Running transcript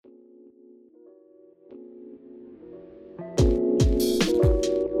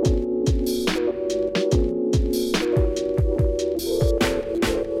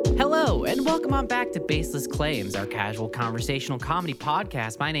on back to Baseless Claims, our casual conversational comedy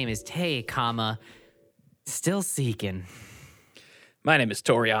podcast. My name is Tay, still seeking. My name is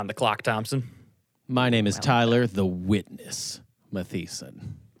Tori on the Clock Thompson. My name is Tyler, the Witness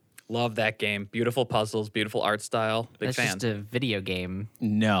Matheson. Love that game. Beautiful puzzles, beautiful art style. Big That's fan. just a video game.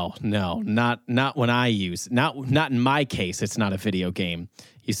 No, not when I use. Not in my case, it's not a video game.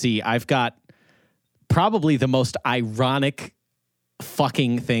 You see, I've got probably the most ironic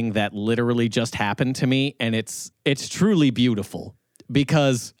fucking thing that literally just happened to me, and it's truly beautiful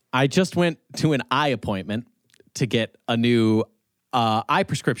because I just went to an eye appointment to get a new eye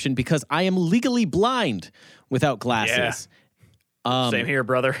prescription because I am legally blind without glasses. Same here,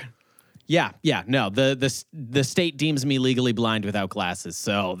 brother. Yeah. No, the state deems me legally blind without glasses,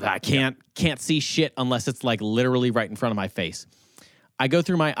 so I can't see shit unless it's like literally right in front of my face. I go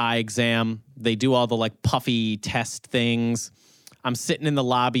through my eye exam. They do all the like puffy test things. I'm sitting in the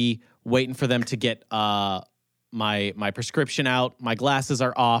lobby waiting for them to get my prescription out. My glasses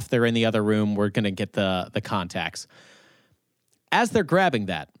are off. They're in the other room. We're gonna get the contacts. As they're grabbing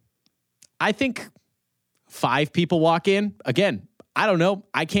that, I think 5 people walk in. Again, I don't know.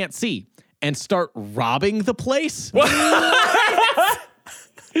 I can't see. And start robbing the place. Whoa.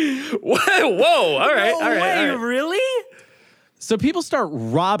 All right. Really? So people start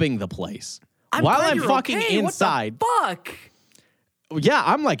robbing the place while I'm fucking inside. What the fuck? Yeah,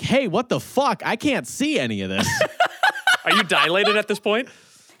 I'm like, hey, what the fuck? I can't see any of this. Are you dilated at this point?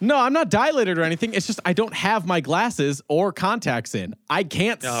 No, I'm not dilated or anything. It's just I don't have my glasses or contacts in. I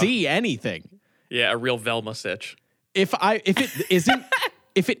can't see anything. Yeah, a real Velma sitch. If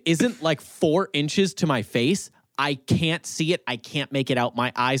it isn't like 4 inches to my face, I can't see it. I can't make it out.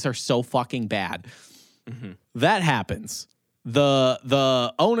 My eyes are so fucking bad. Mm-hmm. That happens.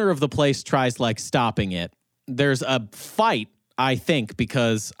 The owner of the place tries like stopping it. There's a fight, I think,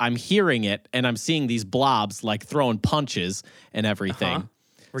 because I'm hearing it and I'm seeing these blobs like throwing punches and everything. Uh-huh.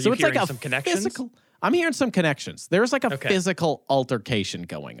 Were you hearing some connections? I'm hearing some connections. There's like a physical altercation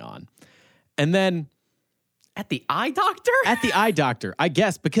going on. And then At the eye doctor? At the eye doctor, I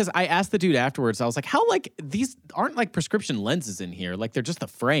guess, because I asked the dude afterwards, I was like, how, like, these aren't like prescription lenses in here. Like, they're just the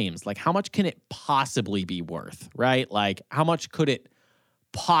frames. Like, how much can it possibly be worth, right? Like, how much could it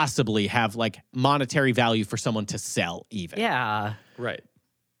possibly have, like, monetary value for someone to sell even? Yeah. Right.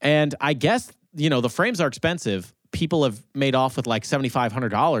 And I guess, you know, the frames are expensive. People have made off with, like,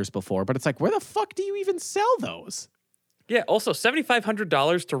 $7,500 before, but it's like, where the fuck do you even sell those? Yeah, also,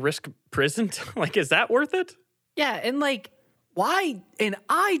 $7,500 to risk prison? Like, is that worth it? Yeah, and like, why an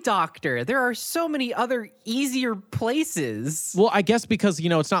eye doctor? There are so many other easier places. Well, I guess because, you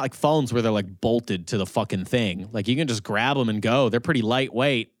know, it's not like phones where they're like bolted to the fucking thing. Like you can just grab them and go. They're pretty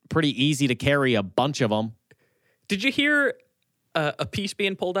lightweight, pretty easy to carry a bunch of them. Did you hear a piece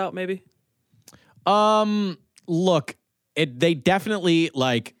being pulled out maybe? Look, they definitely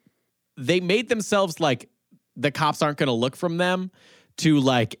like, they made themselves like the cops aren't going to look from them to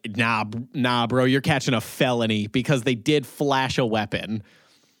like, nah, bro, you're catching a felony because they did flash a weapon.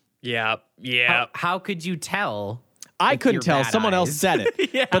 Yeah. How could you tell? I couldn't tell. Someone else said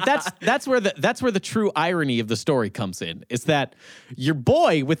it. Yeah. But that's where the true irony of the story comes in. Is that your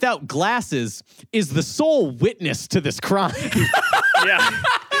boy without glasses is the sole witness to this crime. Yeah.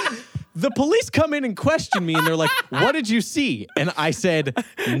 The police come in and question me, and they're like, "What did you see?" And I said,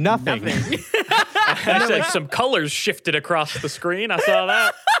 "Nothing." I said some colors shifted across the screen. I saw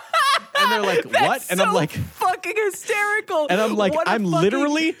that. And they're like, "What?" And I'm like, fucking hysterical. And I'm like, I'm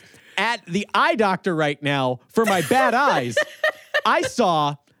literally at the eye doctor right now for my bad eyes. I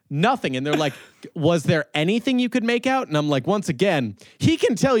saw nothing. And they're like, was there anything you could make out? And I'm like, once again,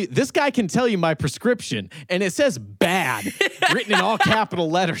 this guy can tell you my prescription. And it says bad, written in all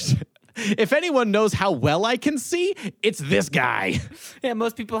capital letters. If anyone knows how well I can see, it's this guy. Yeah,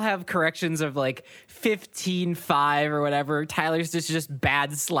 most people have corrections of like 15.5 or whatever. Tyler's just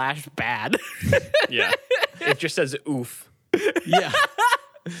bad/bad. Yeah. It just says oof. Yeah.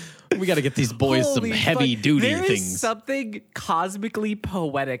 We got to get these boys some heavy-duty things. There is something cosmically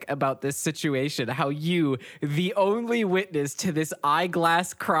poetic about this situation. How you, the only witness to this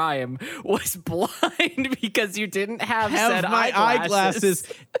eyeglass crime, was blind because you didn't have said my eyeglasses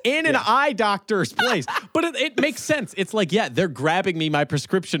in an eye doctor's place. But it makes sense. It's like, yeah, they're grabbing me my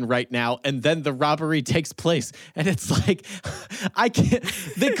prescription right now, and then the robbery takes place. And it's like, I can't.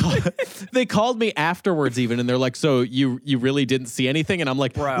 They called me afterwards even, and they're like, so you really didn't see anything? And I'm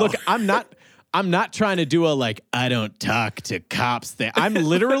like, bro, look, I'm not trying to do a like, I don't talk to cops thing. I'm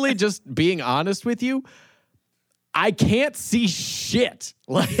literally just being honest with you. I can't see shit.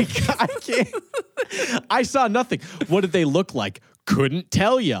 Like, I can't. I saw nothing. What did they look like? Couldn't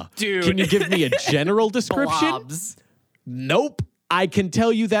tell you. Dude. Can you give me a general description? Blobs. Nope. I can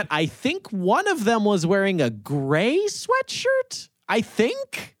tell you that I think one of them was wearing a gray sweatshirt. I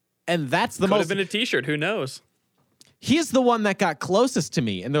think. And that's the Could have most. been a T-shirt. Who knows? He's the one that got closest to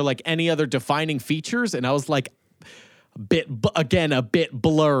me. And they're like, any other defining features? And I was like, a bit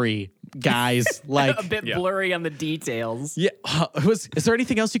blurry, guys. Like A bit blurry on the details. Yeah. Is there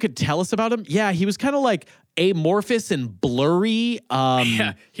anything else you could tell us about him? Yeah, he was kind of like amorphous and blurry.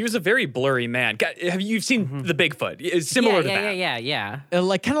 Yeah, he was a very blurry man. Have you seen the Bigfoot? It's similar to that. Yeah.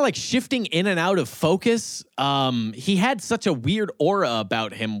 Like kind of like shifting in and out of focus. He had such a weird aura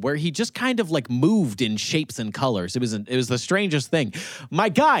about him where he just kind of like moved in shapes and colors. It was the strangest thing. My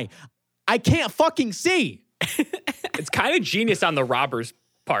guy, I can't fucking see. It's kind of genius on the robbers'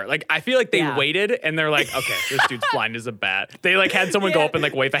 part. Like, I feel like they waited and they're like, okay, this dude's blind as a bat. They like had someone go up and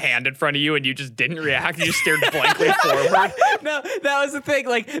like wave a hand in front of you and you just didn't react. You just stared blankly forward. No, that was the thing.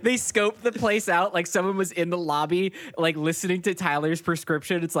 Like, they scoped the place out. Like, someone was in the lobby, like, listening to Tyler's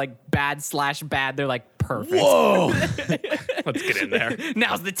prescription. It's like bad/bad. They're like, perfect. Whoa. Let's get in there.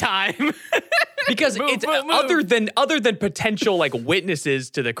 Now's the time. Because Move, it's move, move. other than potential like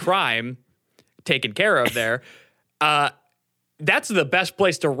witnesses to the crime taken care of there, that's the best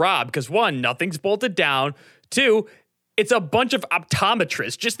place to rob because one, nothing's bolted down. Two, it's a bunch of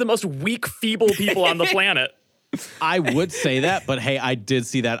optometrists, just the most weak, feeble people on the planet. I would say that, but hey, I did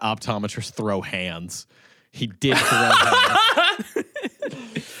see that optometrist throw hands. He did throw hands.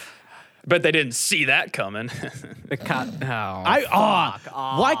 But they didn't see that coming. The cop.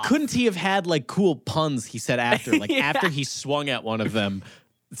 Why couldn't he have had like cool puns he said after? Like after he swung at one of them,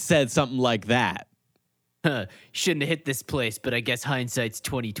 said something like that. Shouldn't have hit this place, but I guess hindsight's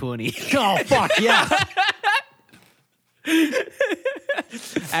 2020. Oh fuck yeah.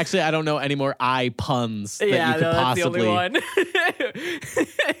 Actually, I don't know any more eye puns that you could possibly. That's the only one.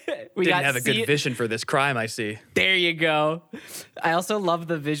 We Didn't have a good vision for this crime, I see. There you go. I also love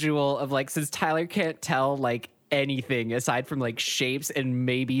the visual of like, since Tyler can't tell like anything aside from like shapes and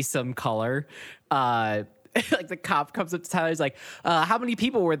maybe some color, like the cop comes up to Tyler, he's like, how many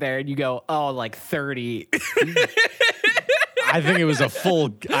people were there? And you go, oh, like 30. I think it was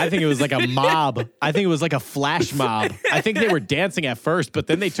like a mob. I think it was like a flash mob. I think they were dancing at first, but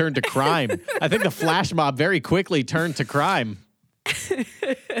then they turned to crime. I think the flash mob very quickly turned to crime.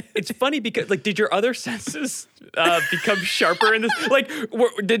 It's funny because, like, did your other senses become sharper in this? Like,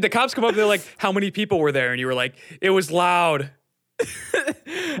 did the cops come up and they're like, how many people were there? And you were like, it was loud.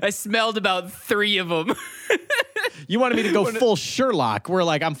 I smelled about 3 of them. You wanted me to go full Sherlock, where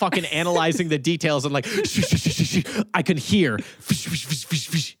like I'm fucking analyzing the details and like, I can hear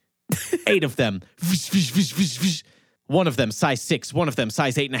 8 of them. One of them size 6, one of them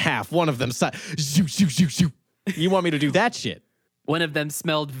size 8.5, one of them size. You want me to do that shit? One of them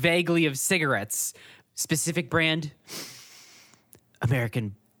smelled vaguely of cigarettes. Specific brand,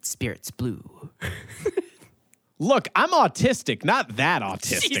 American Spirits Blue. Look, I'm autistic, not that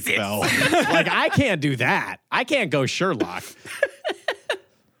autistic Jesus. though. Like I can't do that. I can't go Sherlock.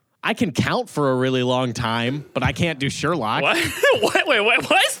 I can count for a really long time, but I can't do Sherlock. What? Wait,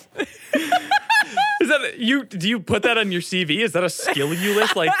 what? Is that do you put that on your CV? Is that a skill you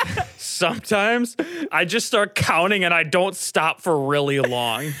list? Like sometimes I just start counting and I don't stop for really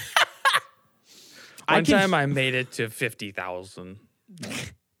long. One time I made it to 50,000.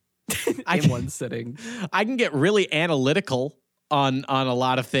 In one sitting. I can get really analytical on a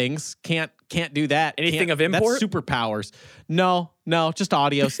lot of things. Can't do that. Anything of import? That's superpowers. No, just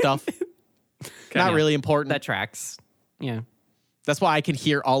audio stuff. Not really important. That tracks. Yeah. That's why I can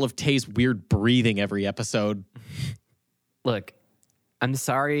hear all of Tay's weird breathing every episode. Look, I'm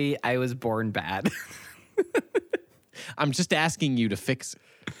sorry I was born bad. I'm just asking you to fix it.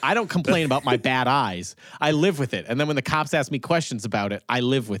 I don't complain about my bad eyes. I live with it. And then when the cops ask me questions about it, I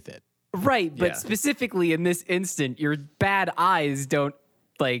live with it. Right, but Yeah. specifically in this instant, your bad eyes don't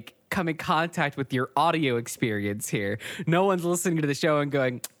like come in contact with your audio experience here. No one's listening to the show and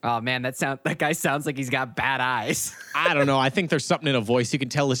going, "Oh man, that guy sounds like he's got bad eyes." I don't know. I think there's something in a voice you can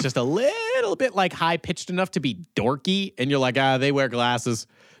tell is just a little bit like high pitched enough to be dorky. And you're like, they wear glasses.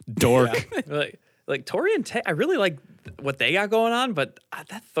 Dork. Like Tori and Tay, I really like what they got going on, but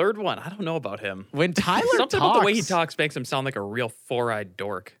that third one, I don't know about him. When Tyler Something talks, about the way he talks makes him sound like a real 4-eyed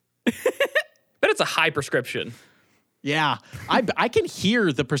dork. But it's a high prescription. Yeah, I can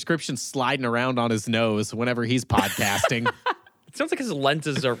hear the prescription sliding around on his nose whenever he's podcasting. It sounds like his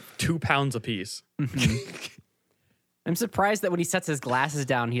lenses are 2 pounds apiece. I'm surprised that when he sets his glasses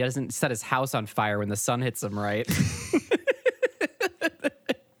down, he doesn't set his house on fire when the sun hits him, right?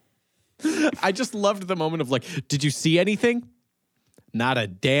 I just loved the moment of like, did you see anything? Not a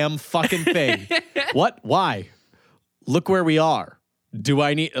damn fucking thing. What? Why? Look where we are. Do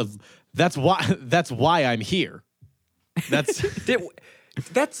I need? That's why. That's why I'm here. That's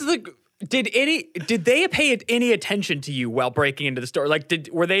Did they pay any attention to you while breaking into the store? Like,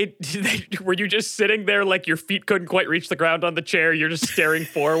 were you just sitting there like your feet couldn't quite reach the ground on the chair? You're just staring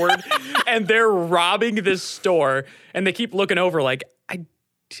forward, and they're robbing this store, and they keep looking over like,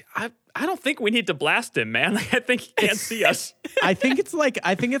 I don't think we need to blast him, man. Like, I think he can't see us. I think it's like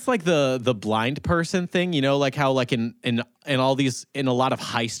the blind person thing, you know, like how like in all these, in a lot of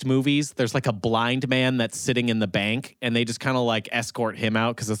heist movies, there's like a blind man that's sitting in the bank and they just kind of like escort him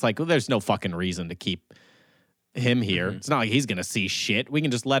out because it's like, well, there's no fucking reason to keep him here. It's not like he's gonna see shit. We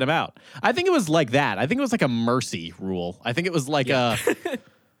can just let him out. I think it was like that. I think it was like a mercy rule. I think it was like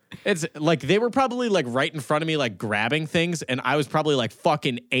it's like they were probably like right in front of me, like grabbing things, and I was probably like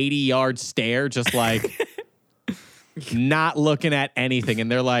fucking 80-yard stare, just like not looking at anything.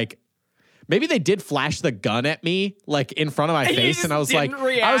 And they're like, maybe they did flash the gun at me like in front of my face, and I was like,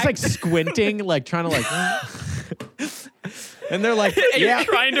 squinting, like trying to like. And they're like, yeah, you're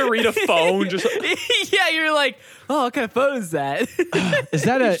trying to read a phone. Just yeah, you're like, oh, what kind of phone is that? is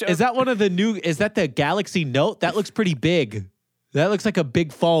that one of the new? Is that the Galaxy Note? That looks pretty big. That looks like a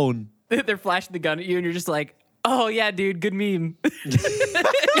big phone. They're flashing the gun at you, and you're just like, oh, yeah, dude, good meme.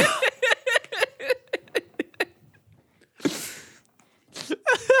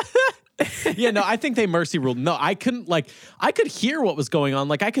 Yeah, no, I think they mercy ruled. No, I couldn't, like, I could hear what was going on.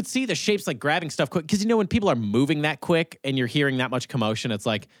 Like, I could see the shapes, like, grabbing stuff quick. Because, you know, when people are moving that quick and you're hearing that much commotion, it's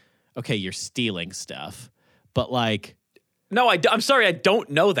like, okay, you're stealing stuff. But, like... No, I'm sorry, I don't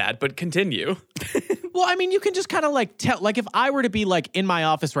know that, but continue. Well, I mean, you can just kind of like tell, like if I were to be like in my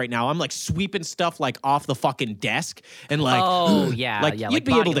office right now, I'm like sweeping stuff like off the fucking desk and like, oh yeah, like yeah, you'd like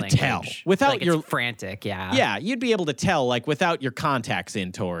be able to tell without like your it's frantic, yeah. Yeah, you'd be able to tell like without your contacts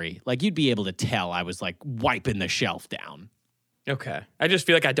in, Tori. Like you'd be able to tell I was like wiping the shelf down. Okay. I just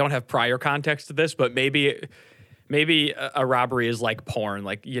feel like I don't have prior context to this, but maybe a robbery is like porn.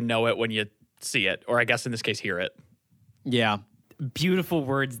 Like you know it when you see it, or I guess in this case, hear it. Yeah. Beautiful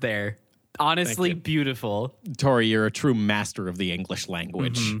words there. Honestly, beautiful. Tori, you're a true master of the English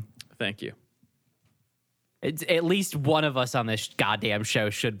language. Mm-hmm. Thank you. It's at least one of us on this goddamn show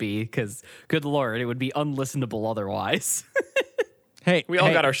should be, because good Lord, it would be unlistenable otherwise. Hey, we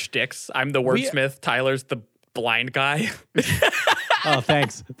all got our shticks. I'm the wordsmith. Tyler's the blind guy. Oh,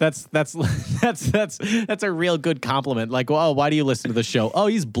 thanks. That's a real good compliment. Like, oh, why do you listen to the show? Oh,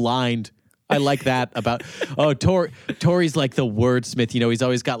 he's blind. I like that about, oh, Tori's like the wordsmith, you know, he's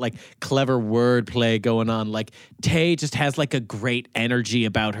always got like clever wordplay going on. Like Tay just has like a great energy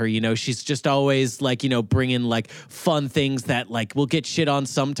about her, you know, she's just always like, you know, bringing like fun things that like will get shit on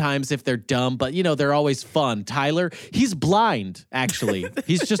sometimes if they're dumb, but you know, they're always fun. Tyler, he's blind, actually.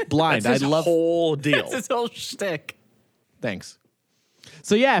 He's just blind. That's his whole deal. That's his whole shtick. Thanks.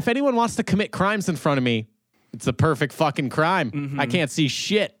 So yeah, if anyone wants to commit crimes in front of me, it's a perfect fucking crime. Mm-hmm. I can't see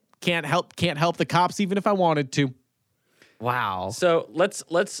shit. Can't help the cops even if I wanted to. Wow. So let's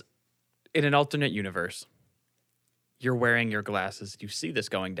in an alternate universe, you're wearing your glasses. You see this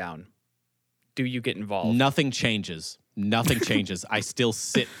going down. Do you get involved? Nothing changes. Nothing changes. I still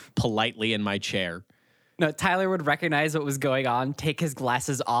sit politely in my chair. No, Tyler would recognize what was going on, take his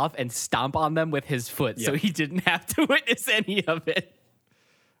glasses off, and stomp on them with his foot, so he didn't have to witness any of it.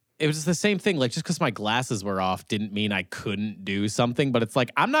 It was the same thing. Like, just because my glasses were off didn't mean I couldn't do something. But it's like,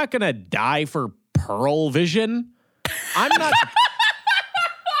 I'm not going to die for Pearl Vision. I'm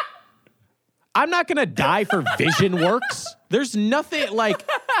not going to die for Vision Works. There's nothing, like,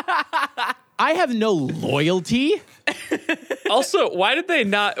 I have no loyalty. Also, why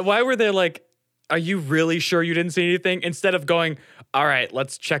were they like, are you really sure you didn't see anything? Instead of going, all right,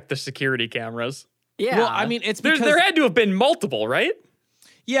 let's check the security cameras. Yeah. Well, I mean, it's because... There had to have been multiple, right?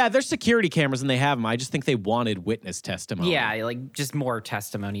 Yeah, there's security cameras and they have them. I just think they wanted witness testimony. Yeah, like just more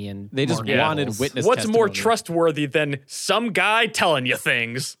testimony and they just wanted witness What's testimony. more trustworthy than some guy telling you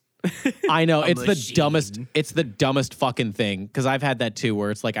things? I know, it's the dumbest fucking thing, because I've had that too, where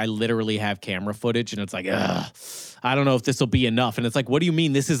it's like I literally have camera footage and it's like, ugh, I don't know if this will be enough. And it's like, what do you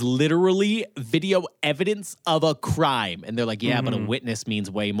mean? This is literally video evidence of a crime. And they're like, yeah, but a witness means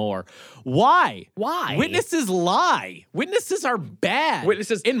way more. Why? Witnesses lie. Witnesses are bad.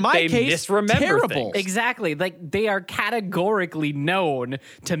 Witnesses, in my case, misremember terrible. things. Exactly. Like they are categorically known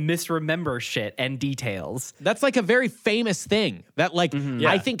to misremember shit and details. That's like a very famous thing that like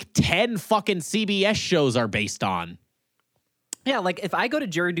I think 10 fucking CBS shows are based on. Yeah, like if I go to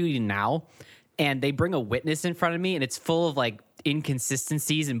jury duty now and they bring a witness in front of me and it's full of like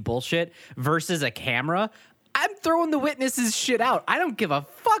inconsistencies and bullshit versus a camera, I'm throwing the witnesses shit out. I don't give a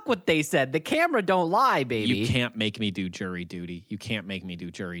fuck what they said. The camera don't lie, baby. You can't make me do jury duty. You can't make me do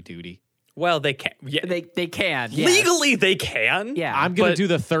jury duty. Well, they can. Yeah. They can. Yes. Legally, they can. Yeah. I'm going to But- do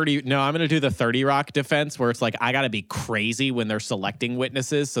the 30. No, I'm going to do the 30 Rock defense where it's like, I got to be crazy when they're selecting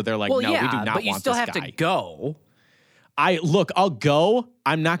witnesses. So they're like, well, no, yeah, we do not but you want still this have guy. to go. I'll go.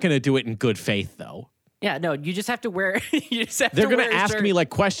 I'm not going to do it in good faith though. Yeah, no, you just have to wear. You just have They're to going wear to a ask shirt. me like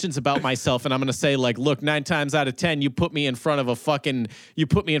questions about myself, and I'm going to say like, look, 9 times out of 10, you put me in front of a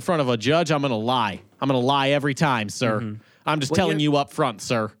judge, I'm going to lie. I'm going to lie every time, sir. I'm just Well, telling you up front,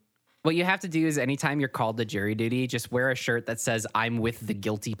 sir. What you have to do is anytime you're called to jury duty, just wear a shirt that says "I'm with the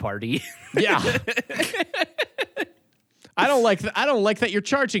guilty party." Yeah. I don't like that you're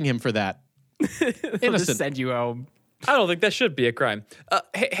charging him for that. They'll just Innocent. send you home. I don't think that should be a crime.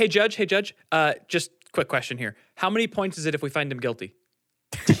 Hey, Judge. Just quick question here. How many points is it if we find him guilty?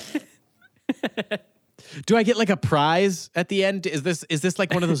 Do I get like a prize at the end? Is this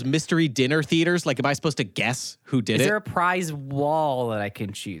like one of those mystery dinner theaters? Like, am I supposed to guess who did Is it? there a prize wall that I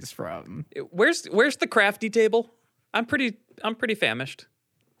can choose from? Where's the crafty table? I'm pretty famished.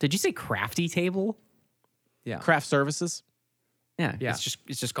 Did you say crafty table? Yeah, Craft services? Yeah, Yeah. It's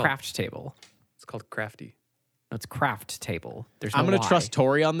just called- craft table. it's called crafty. No, it's craft table. There's I'm no going to Y. trust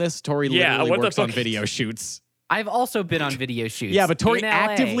Tori on this. Tori Yeah, literally what the works on fuck? video shoots. I've also been on video shoots. Yeah, but Tori in LA.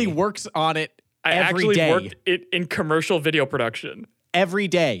 actively works on it I every actually day. worked in commercial video production. Every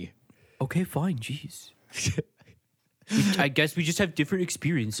day. Okay, fine. Jeez. I guess we just have different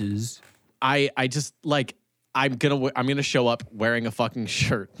experiences. I just like I'm gonna show up wearing a fucking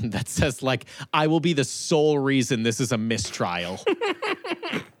shirt that says like I will be the sole reason this is a mistrial.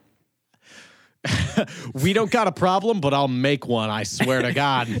 We don't got a problem, but I'll make one. I swear to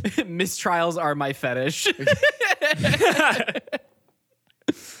God. Mistrials are my fetish.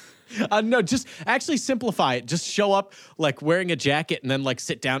 No, just actually simplify it. Just show up like wearing a jacket and then like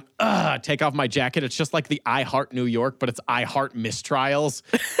sit down, take off my jacket. It's just like the I Heart New York, but it's I Heart Mistrials.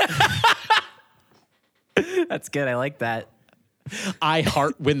 That's good. I like that. I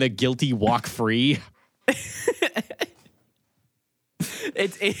heart when the guilty walk free.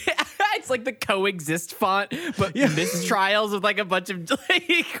 It's like the coexist font, but mistrials with like a bunch of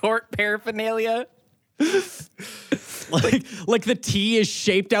like, court paraphernalia. Like the T is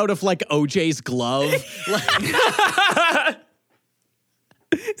shaped out of like OJ's glove.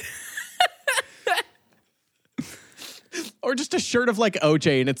 Or just a shirt of like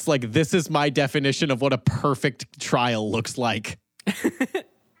OJ, and it's like, this is my definition of what a perfect trial looks like.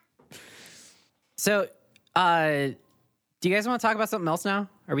 So, do you guys want to talk about something else now?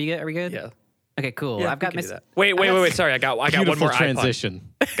 Are we good? Are we good? Yeah. Okay, cool. Yeah, I've got we can do Miss. that. Wait. Sorry, I got one Beautiful more transition.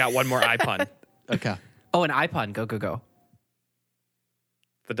 eye pun. Got one more eye pun. Okay. Oh, an iPod. Go.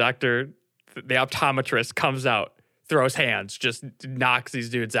 The doctor, the optometrist comes out, throws hands, just knocks these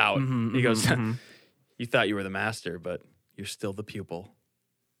dudes out. He goes, "You thought you were the master, but you're still the pupil."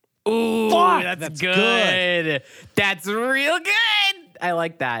 Ooh, Fuck, that's that's good. That's real good. I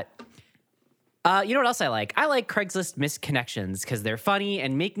like that. You know what else I like? I like Craigslist misconnections because they're funny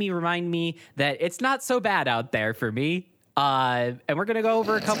and make me remind me that it's not so bad out there for me. And we're gonna go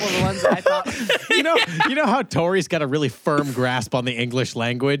over a couple of the ones that I thought. You know how Tori's got a really firm grasp on the English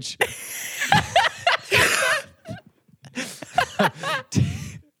language?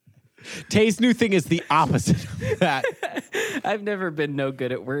 Tay's new thing is the opposite of that. I've never been no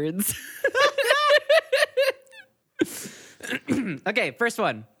good at words. Okay, first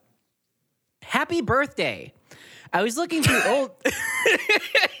one. Happy birthday. I was looking through old.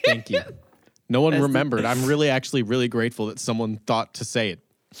 Thank you. No one remembered. I'm actually really grateful that someone thought to say it.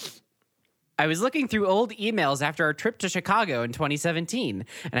 I was looking through old emails after our trip to Chicago in 2017,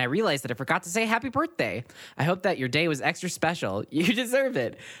 and I realized that I forgot to say happy birthday. I hope that your day was extra special. You deserve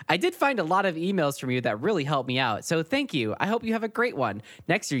it. I did find a lot of emails from you that really helped me out, so thank you. I hope you have a great one.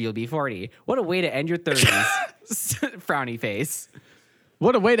 Next year, you'll be 40. What a way to end your 30s. Frowny face.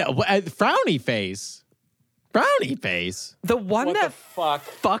 What a way to frowny face. Brownie face. The one What that the fuck?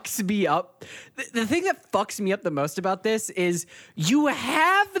 fucks me up, the thing that fucks me up the most about this is you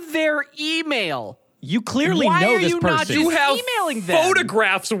have their email. You clearly Why know are this you not person. just You have emailing them?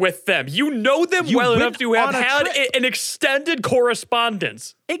 photographs with them. You know them You well went enough to have on a had trip. an extended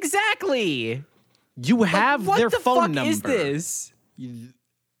correspondence. Exactly. You have What their the phone fuck number. is this?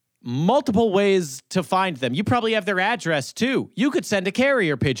 Multiple ways to find them. You probably have their address too. You could send a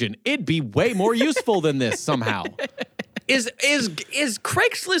carrier pigeon. It'd be way more useful than this somehow. Is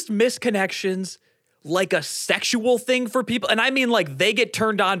Craigslist misconnections like a sexual thing for people? And I mean like they get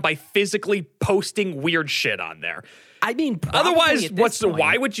turned on by physically posting weird shit on there. I mean, probably Otherwise, at this point.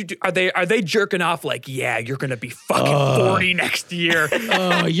 why would you do? Are they jerking off like, yeah, you're gonna be fucking 40 next year?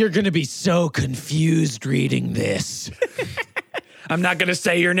 Oh, you're going to be so confused reading this. I'm not gonna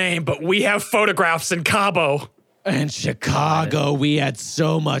say your name, but we have photographs in Cabo. In Chicago, we had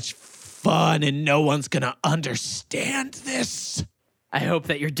so much fun, and no one's going to understand this. I hope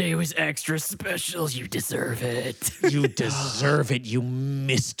that your day was extra special. You deserve it. You deserve it, you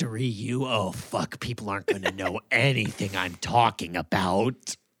mystery, you. Oh, fuck. People aren't going to know anything I'm talking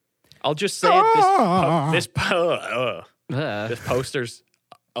about. I'll just say it. This poster's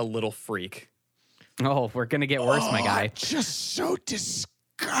a little freak. Oh, we're gonna get worse, my guy. Just so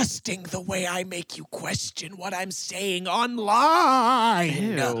disgusting the way I make you question what I'm saying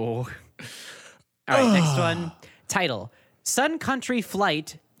online. Ew. All right, next one. Title: Sun Country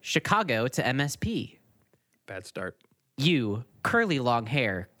Flight, Chicago to MSP. Bad start. You, curly long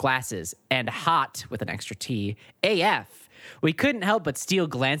hair, glasses, and hot with an extra T, AF. We couldn't help but steal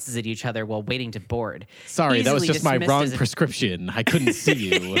glances at each other while waiting to board. Sorry, that was Easily just my dismissed wrong as a- prescription. I couldn't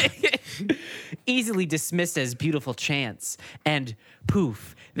see you. Easily dismissed as beautiful chance. And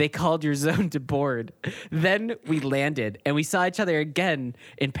poof, they called your zone to board. Then we landed and we saw each other again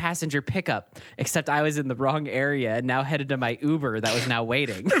in passenger pickup, except I was in the wrong area and now headed to my Uber that was now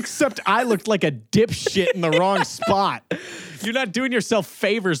waiting. Except I looked like a dipshit in the wrong spot. You're not doing yourself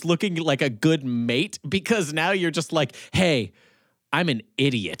favors looking like a good mate because now you're just like, hey, I'm an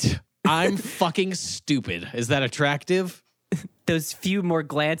idiot. I'm fucking stupid. Is that attractive? Those few more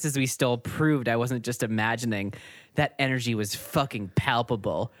glances we stole proved I wasn't just imagining. That energy was fucking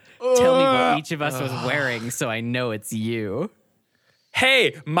palpable. Tell me what each of us was wearing so I know it's you.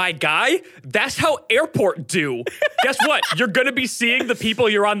 Hey, my guy, that's how airport do. Guess what? You're going to be seeing the people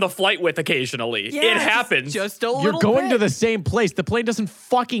you're on the flight with occasionally. Yeah, it happens. Just a little You're going bit. to the same place. The plane doesn't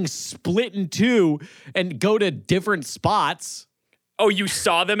fucking split in two and go to different spots. Oh, you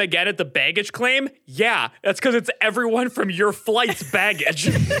saw them again at the baggage claim? Yeah, that's because it's everyone from your flight's baggage.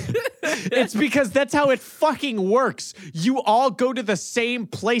 It's because that's how it fucking works. You all go to the same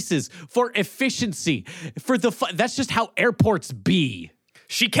places for efficiency. That's just how airports be.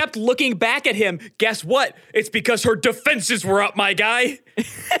 She kept looking back at him. Guess what? It's because her defenses were up, my guy.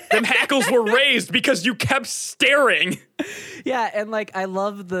 Them hackles were raised because you kept staring. Yeah, and like I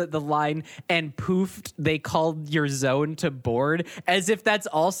love the line, and poofed, they called your zone to board, as if that's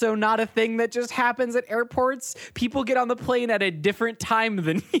also not a thing that just happens at airports. People get on the plane at a different time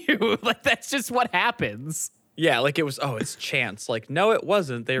than you. Like that's just what happens. Yeah, like it was, it's chance. Like, no, it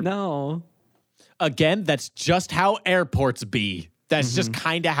wasn't. No. Again, that's just how airports be. That's just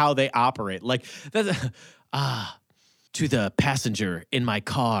kind of how they operate. Like, to the passenger in my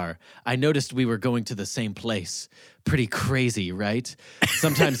car, I noticed we were going to the same place. Pretty crazy, right?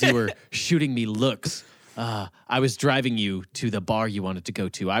 Sometimes you were shooting me looks. I was driving you to the bar you wanted to go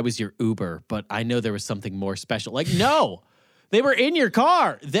to. I was your Uber, but I know there was something more special. Like, no, they were in your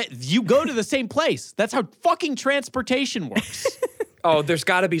car. That you go to the same place. That's how fucking transportation works. Oh, there's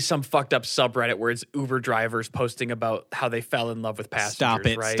got to be some fucked up subreddit where it's Uber drivers posting about how they fell in love with passengers, Stop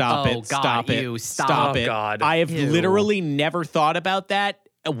it, right? stop Oh, it, God, stop it, you, stop. stop Oh, it. God. I have Ew. literally never thought about that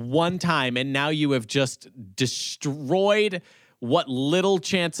one time, and now you have just destroyed what little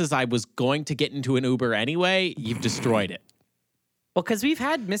chances I was going to get into an Uber anyway. You've destroyed it. Well, because we've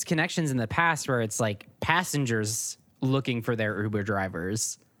had misconnections in the past where it's like passengers looking for their Uber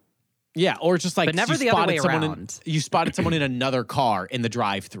drivers. Yeah, or just like But never you the other spotted way someone around. you spotted someone in another car in the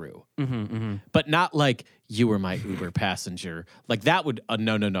drive-through, but not like you were my Uber passenger. Like that would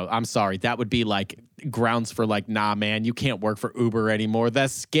no. I'm sorry, that would be like grounds for like, nah, man, you can't work for Uber anymore.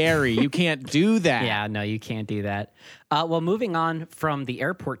 That's scary. You can't do that. Yeah, no, you can't do that. Well, moving on from the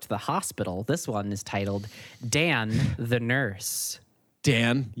airport to the hospital, this one is titled Dan the Nurse.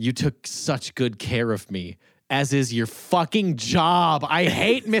 Dan, you took such good care of me, as is your fucking job. I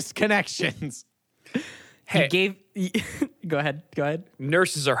hate misconnections. Hey, You gave... Go ahead.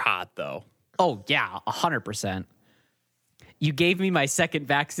 nurses are hot, though. Oh, yeah, 100%. You gave me my second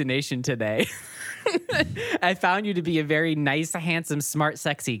vaccination today. I found you to be a very nice, handsome, smart,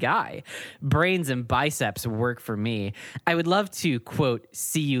 sexy guy. Brains and biceps work for me. I would love to, quote,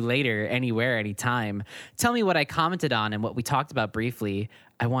 see you later, anywhere, anytime. Tell me what I commented on and what we talked about briefly.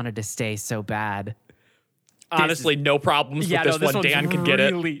 I wanted to stay so bad. Honestly, no problems with this one. one's Dan can get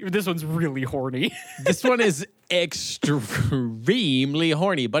it. This one's really horny. This one is extremely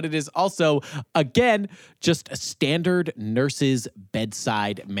horny, but it is also, again, just standard nurses'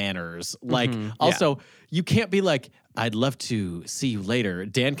 bedside manners. Like, also, you can't be like, I'd love to see you later.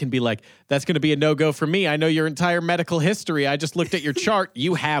 Dan can be like, that's going to be a no-go for me. I know your entire medical history. I just looked at your chart.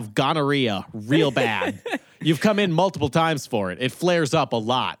 You have gonorrhea real bad. You've come in multiple times for it. It flares up a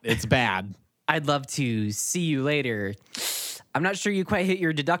lot. It's bad. I'd love to see you later. I'm not sure you quite hit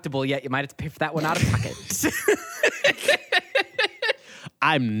your deductible yet. You might have to pay for that one out of pocket.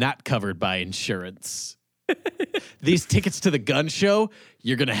 I'm not covered by insurance. These tickets to the gun show,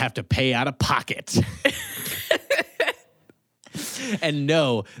 you're going to have to pay out of pocket. And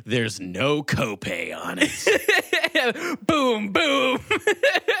no, there's no copay on it. Boom, boom.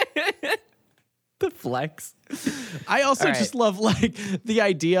 The flex. I also All right. just love like the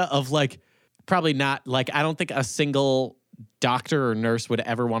idea of like probably not like I don't think a single doctor or nurse would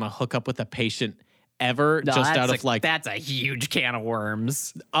ever want to hook up with a patient ever No, just out of like that's a huge can of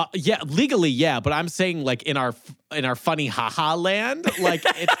worms. yeah, legally yeah, but I'm saying like in our funny haha land, like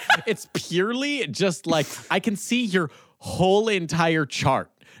it's purely just like I can see your whole entire chart.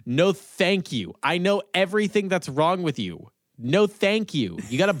 No thank you. I know everything that's wrong with you. No thank you.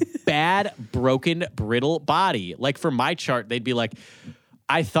 You got a bad, broken, brittle body. Like for my chart, they'd be like,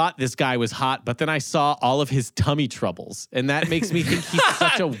 I thought this guy was hot, but then I saw all of his tummy troubles. And that makes me think he's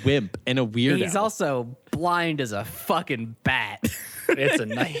such a wimp and a weirdo. He's also blind as a fucking bat.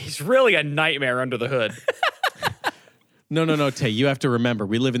 He's really a nightmare under the hood. No, Tay, you have to remember,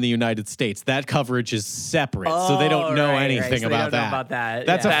 we live in the United States. That coverage is separate, so they don't know anything so they about don't know that. about that.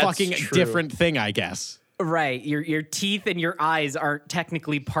 That's Yeah. a That's fucking true. different thing, I guess. Right. Your teeth and your eyes aren't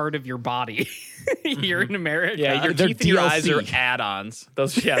technically part of your body. You're in America. Yeah, your They're teeth and your eyes DLC. are add-ons.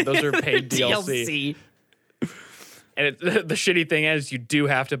 Those are paid DLC. And the shitty thing is, you do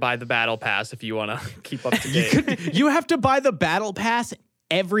have to buy the battle pass if you want to keep up to date. You have to buy the battle pass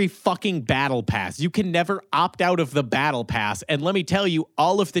every fucking battle pass. You can never opt out of the battle pass. And let me tell you,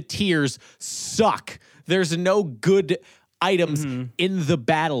 all of the tiers suck. There's no good items in the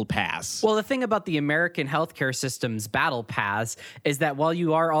battle pass. Well, the thing about the American healthcare system's battle pass is that while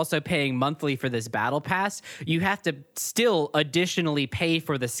you are also paying monthly for this battle pass, you have to still additionally pay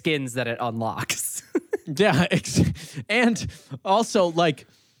for the skins that it unlocks. Yeah, and also like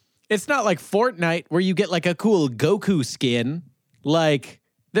it's not like Fortnite where you get like a cool Goku skin. Like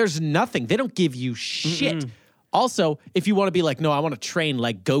there's nothing. They don't give you shit. Also, if you want to be like, no, I want to train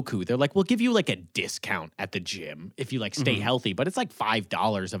like Goku, they're like, we'll give you like a discount at the gym if you like stay healthy, but it's like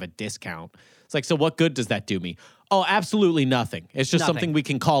 $5 of a discount. It's like, so what good does that do me? Oh, absolutely nothing. It's just Nothing. something we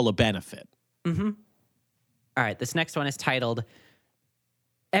can call a benefit. All right, this next one is titled,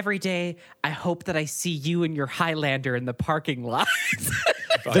 Every Day, I Hope That I See You and Your Highlander in the Parking Lot.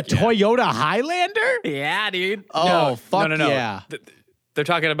 The Toyota Highlander? Yeah, dude. Oh, fuck no. yeah. They're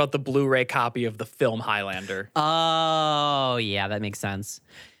talking about the Blu-ray copy of the film Highlander. Oh, yeah, that makes sense.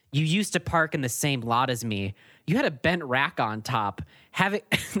 You used to park in the same lot as me. You had a bent rack on top. Have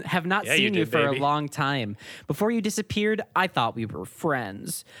not Yeah, you seen you did, for baby. a long time. Before you disappeared, I thought we were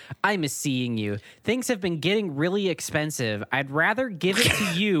friends. I miss seeing you. Things have been getting really expensive. I'd rather give it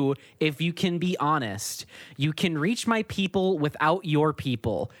to you if you can be honest. You can reach my people without your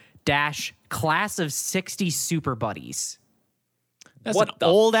people. - class of 60 super buddies. That's What an the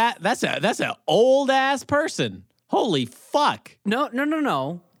old ass. That's an old ass person. Holy fuck!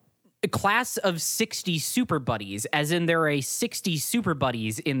 No. A class of 60 super buddies, as in there are 60 super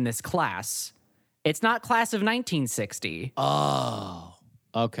buddies in this class. It's not class of 1960. Oh,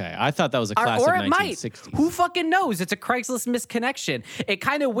 okay. I thought that was a class or of it might. 1960s. Who fucking knows? It's a Craigslist misconnection. It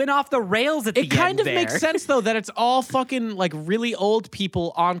kind of went off the rails at the end. It kind of there. makes sense though that it's all fucking like really old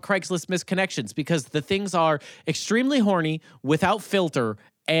people on Craigslist misconnections because the things are extremely horny without filter.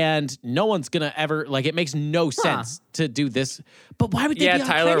 And no one's gonna ever like. It makes no sense to do this. But why would they? Yeah, be on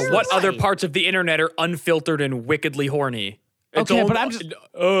Tyler, Craigslist? what other parts of the internet are unfiltered and wickedly horny? Okay, but I'm just-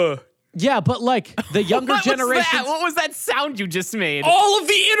 Yeah, but like the younger What was generations. that? What was that sound you just made? All of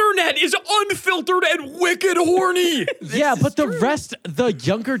the internet is unfiltered and wicked horny. Yeah, but the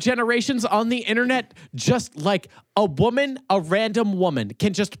younger generations on the internet, just like a random woman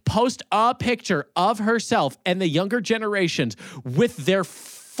can just post a picture of herself and the younger generations with their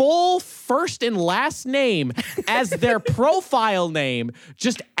full first and last name as their profile name,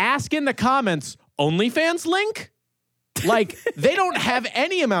 just ask in the comments, OnlyFans link? Like, they don't have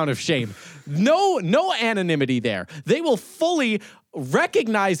any amount of shame. No anonymity there. They will fully,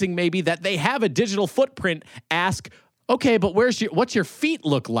 recognizing maybe that they have a digital footprint, ask, okay, but what's your feet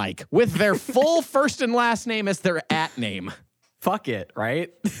look like? With their full first and last name as their @ name. Fuck it,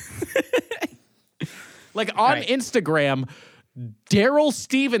 right? Like on Right. Instagram, Daryl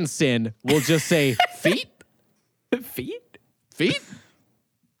Stevenson will just say, feet? Feet? Feet?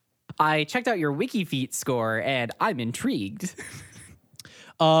 I checked out your WikiFeet score and I'm intrigued.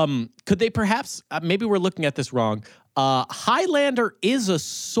 Could they perhaps, maybe we're looking at this wrong. Highlander is a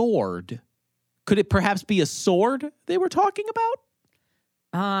sword. Could it perhaps be a sword they were talking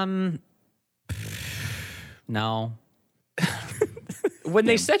about? No. When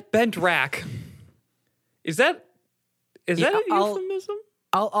they said bent rack, is that a euphemism?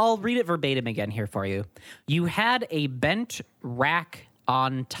 I'll read it verbatim again here for you. You had a bent rack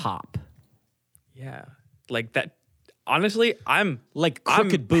on top. Yeah. Like that. Honestly, I'm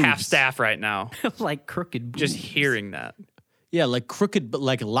crooked boobs. half staff right now. Like crooked boobs. Just hearing that. Yeah, like crooked, but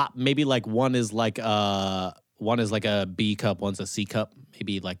like maybe like one is like a B cup, one's a C cup.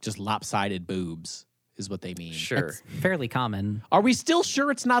 Maybe like just lopsided boobs is what they mean. Sure. That's fairly common. Are we still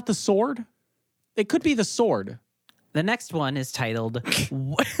sure it's not the sword? It could be the sword. The next one is titled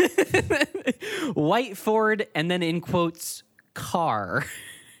White Ford and then in quotes car.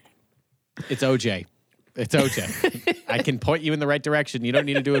 It's OJ. It's OJ. I can point you in the right direction. You don't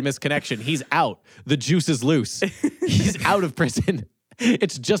need to do a misconnection. He's out. The juice is loose. He's out of prison.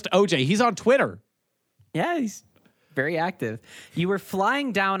 It's just OJ. He's on Twitter. Yeah, he's very active. You were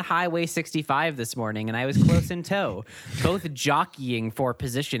flying down Highway 65 this morning, and I was close in tow, both jockeying for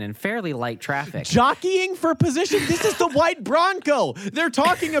position in fairly light traffic. Jockeying for position? This is the white Bronco. They're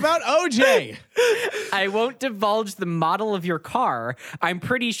talking about OJ. I won't divulge the model of your car. I'm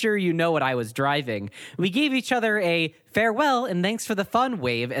pretty sure you know what I was driving. We gave each other a farewell and thanks for the fun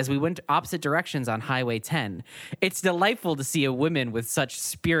wave as we went opposite directions on Highway 10. It's delightful to see a woman with such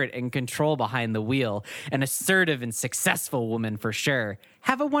spirit and control behind the wheel. An assertive and successful woman for sure.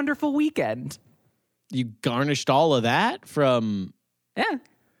 Have a wonderful weekend. You garnished all of that from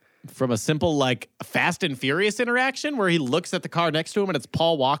a simple like Fast and Furious interaction where he looks at the car next to him and it's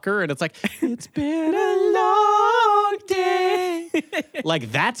Paul Walker and it's like, it's been a long day. Like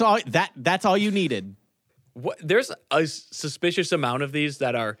that's all you needed. There's a suspicious amount of these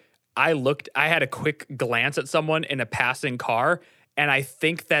that are, I had a quick glance at someone in a passing car, and I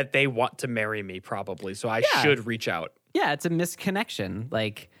think that they want to marry me probably, so I should reach out. Yeah, it's a misconnection.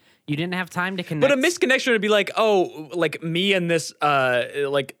 Like, you didn't have time to connect. But a misconnection would be like, oh, like me and this,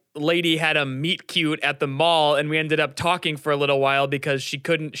 like, lady had a meet cute at the mall, and we ended up talking for a little while because she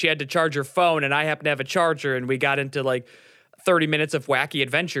had to charge her phone, and I happened to have a charger, and we got into, like, 30 minutes of wacky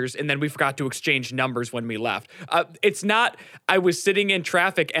adventures, and then we forgot to exchange numbers when we left. It's not, I was sitting in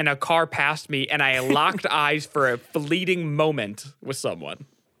traffic and a car passed me and I locked eyes for a fleeting moment with someone.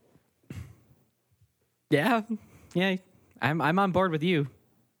 Yeah, I'm on board with you.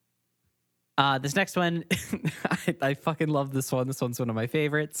 This next one, I fucking love this one. This one's one of my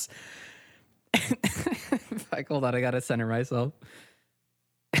favorites. Fuck, hold on, I gotta center myself.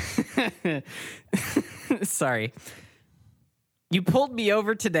 Sorry. You pulled me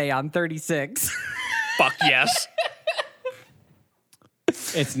over today on 36. Fuck yes.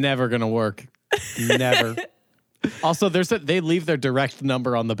 It's never gonna work. Never. Also, they leave their direct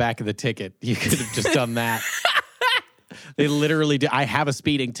number on the back of the ticket. You could have just done that. They literally do. I have a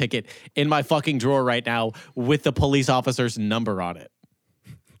speeding ticket in my fucking drawer right now with the police officer's number on it.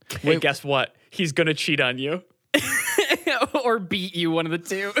 Hey, guess what? He's gonna cheat on you. Or beat you, one of the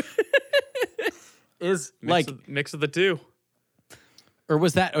two. Mix of the two. Or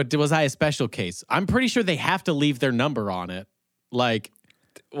was I a special case? I'm pretty sure they have to leave their number on it. Like,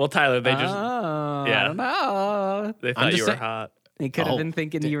 well, Tyler, they just I don't know. they thought you were hot. They could have been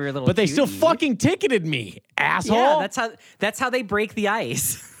thinking you were a little. But they still cutie. fucking ticketed me, asshole. Yeah, that's how they break the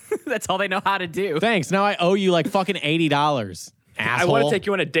ice. That's all they know how to do. Thanks. Now I owe you like fucking $80. Asshole. I want to take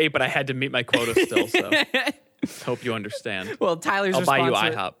you on a date, but I had to meet my quota still. So hope you understand. Well, Tyler's I'll buy you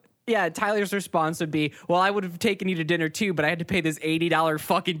response IHOP. Yeah, Tyler's response would be, well, I would have taken you to dinner too, but I had to pay this $80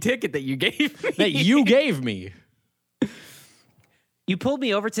 fucking ticket that you gave me. That you gave me. You pulled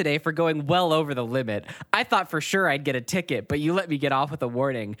me over today for going well over the limit. I thought for sure I'd get a ticket, but you let me get off with a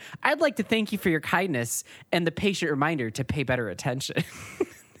warning. I'd like to thank you for your kindness and the patient reminder to pay better attention.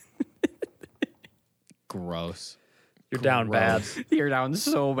 Gross. You're down bad. You're down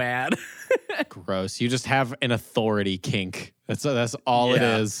so bad. Gross. You just have an authority kink. That's all it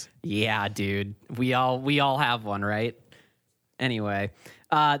is. Yeah, dude. We all have one, right? Anyway,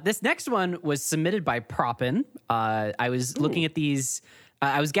 this next one was submitted by Proppin. I was looking at these.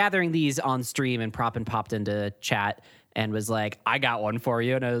 I was gathering these on stream, and Proppin popped into chat and was like, "I got one for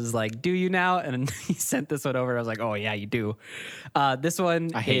you." And I was like, "Do you now?" And he sent this one over. And I was like, "Oh yeah, you do." This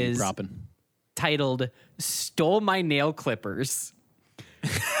one I hate is Proppin. titled "Stole My Nail Clippers."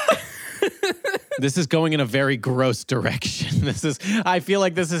 This is going in a very gross direction. I feel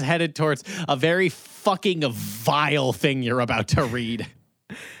like this is headed towards a very fucking vile thing you're about to read.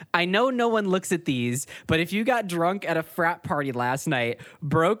 I know no one looks at these, but if you got drunk at a frat party last night,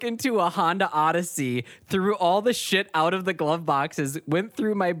 broke into a Honda Odyssey, threw all the shit out of the glove boxes, went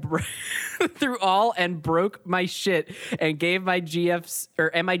through through all and broke my shit, and gave my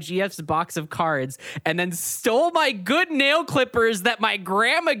GF's box of cards, and then stole my good nail clippers that my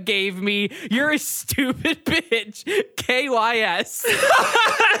grandma gave me, you're a stupid bitch. KYS.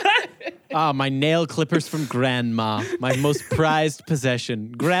 Ah, my nail clippers from grandma, my most prized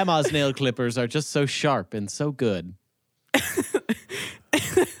possession. Grandma's nail clippers are just so sharp and so good.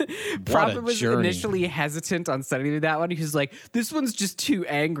 Prophet was journey. initially hesitant on sending me that one. He was like, this one's just too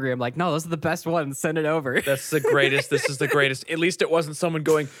angry. I'm like, no, those are the best ones. Send it over. That's the greatest. This is the greatest. At least it wasn't someone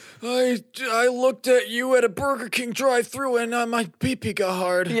going, I looked at you at a Burger King drive-thru and my pee-pee got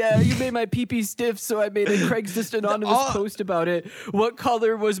hard. Yeah, you made my pee-pee stiff, so I made a Craigslist anonymous post about it. What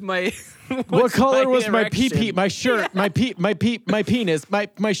color was my... What color was my erection? pee-pee, my shirt, my penis, my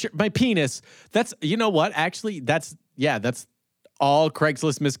penis? That's, you know what? Actually, that's all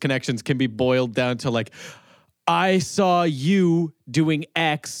Craigslist misconnections can be boiled down to like, I saw you doing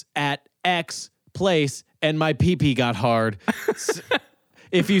X at X place and my pee-pee got hard.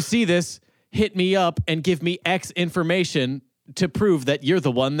 If you see this, hit me up and give me X information to prove that you're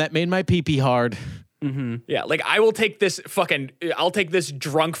the one that made my pee-pee hard. Mm-hmm. Yeah, like I'll take this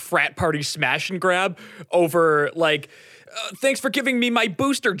drunk frat party smash and grab over like, thanks for giving me my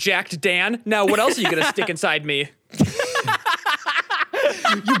booster, jacked Dan. Now what else are you gonna stick inside me?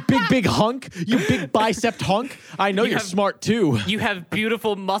 You big hunk. You big bicep hunk. I know you're smart too. You have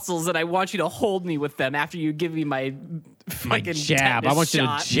beautiful muscles, and I want you to hold me with them after you give me my fucking jab. I want you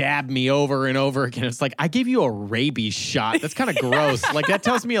to jab me over and over again. It's like, I gave you a rabies shot. That's kind of gross. Like, that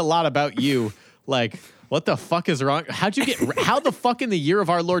tells me a lot about you. Like, what the fuck is wrong? How the fuck in the year of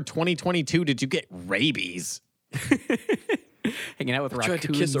our Lord 2022 did you get rabies? Hanging out with raccoons.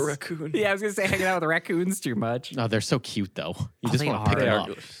 Tried to kiss a raccoon. Yeah, I was gonna say hanging out with raccoons too much. No, they're so cute though. You just they want to pick are. them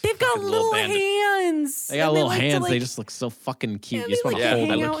up. They've got Fucking little little bandit. hands. They got And little like to, hands. like, They just look so fucking cute. yeah, You just they want like to to hold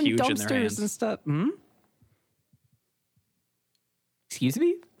hang them. out in huge in their dumpsters hands. and stuff. Hmm? Excuse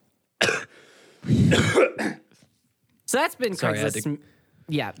me? So that's been Sorry, I had Craigslist.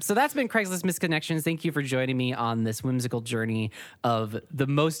 Yeah, so that's been Craigslist Misconnections. Thank you for joining me on this whimsical journey of the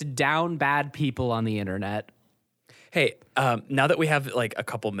most down bad people on the internet. Hey, now that we have like a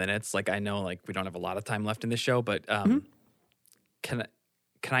couple minutes, like I know like we don't have a lot of time left in this show, but can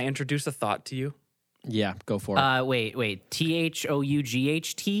I introduce a thought to you? Yeah, go for it. Wait,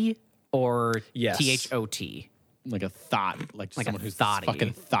 THOUGHT or Yes. THOT? Like a thought, like Like a someone who's thoughty.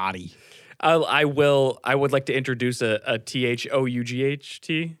 fucking thoughty. I would like to introduce a THOUGHT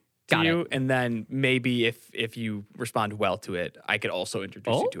to Got you, it. and then maybe if you respond well to it, I could also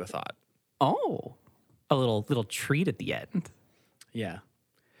introduce you to a thought. Oh, a little treat at the end. Yeah.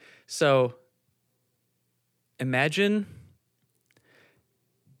 So imagine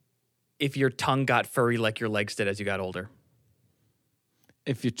if your tongue got furry like your legs did as you got older.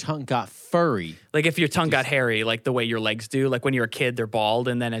 If your tongue got furry, Like if your tongue got hairy, like the way your legs do. Like when you're a kid, they're bald,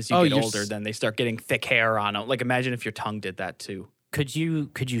 and then as you Oh, get you're older, s- then they start getting thick hair on them. Like imagine if your tongue did that too. Could you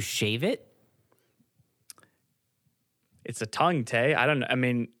shave it? It's a tongue, Tay. I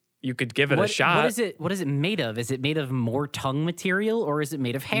mean, you could give it a shot. What is it made of? Is it made of more tongue material or is it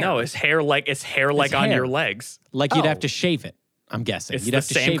made of hair? No, it's hair like on hair. your legs. like you'd Oh. have to shave it. I'm guessing It's you'd the have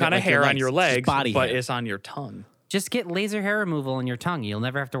to same shave kind it of like hair on your Just legs, body but hair. it's on your tongue. Just get laser hair removal on your tongue. You'll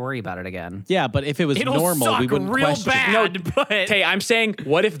never have to worry about it again. Yeah, but if it was It'll normal, suck we wouldn't real question. bad, but Tay, I'm saying,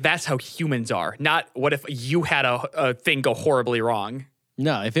 what if that's how humans are? Not what if you had a thing go horribly wrong?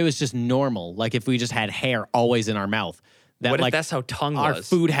 No, if it was just normal, like if we just had hair always in our mouth, that What if like that's how tongue our was?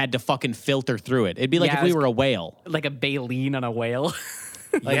 food had to fucking filter through it. It'd be like Yeah, if we it's- were a whale. like a baleen on a whale.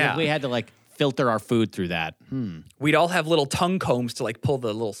 Like Yeah. if we had to like filter our food through that. We'd all have little tongue combs to like pull the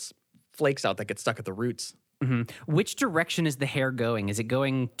little flakes out that get stuck at the roots. Which direction is the hair going? Is it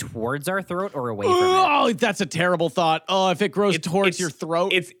going towards our throat or away from it? Oh, that's a terrible thought. Oh, if it grows towards your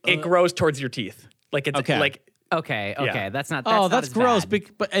throat. It grows towards your teeth. Like it's Okay. like Okay, Yeah. that's not. oh, not that's as gross.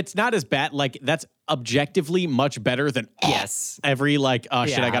 bad. But it's not as bad. Like that's objectively much better than Yes. every like oh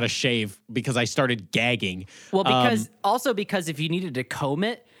shit I Yeah. gotta shave because I started gagging. Well, because if you needed to comb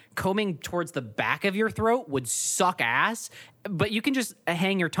it, combing towards the back of your throat would suck ass. But you can just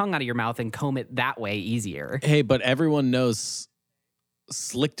hang your tongue out of your mouth and comb it that way easier. Hey, but everyone knows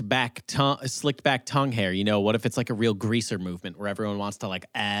slicked back tongue hair. You know, what if it's like a real greaser movement where everyone wants to like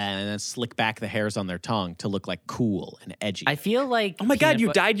and then slick back the hairs on their tongue to look like cool and edgy. I feel like oh my god, you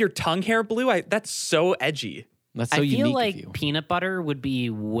peanut dyed your tongue hair blue? That's so edgy. That's so I feel unique like of you. peanut butter would be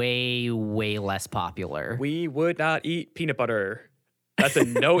way less popular. We would not eat peanut butter. That's a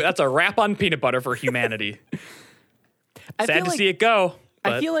no. That's a wrap on peanut butter for humanity. I Sad feel to like- see it go. I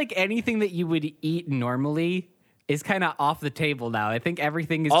But feel like anything that you would eat normally is kind of off the table now. I think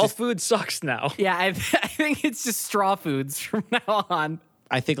everything is all just food sucks now. yeah. I think it's just straw foods from now on.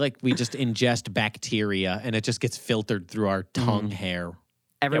 I think like we just ingest bacteria and it just gets filtered through our tongue hair. Yeah,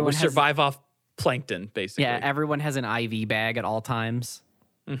 Everyone we has survive off plankton, basically. yeah. Everyone has an IV bag at all times.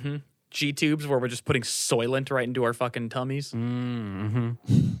 G tubes where we're just putting Soylent right into our fucking tummies.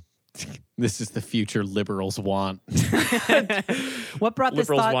 This is the future liberals want. What brought this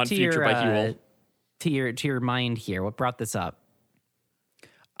Liberals thought want to future your by Huel. to your mind here? What brought this up?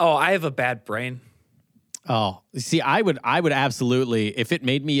 Oh, I have a bad brain. Oh, see, I would absolutely, if it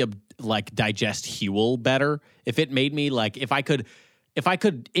made me like digest Huel better, if it made me like, if I could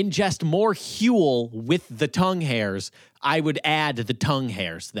ingest more Huel with the tongue hairs, I would add the tongue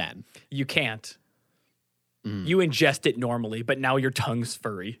hairs then. You can't. You ingest it normally, but now your tongue's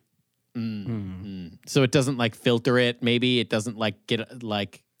furry. So it doesn't like filter it. Maybe it doesn't like get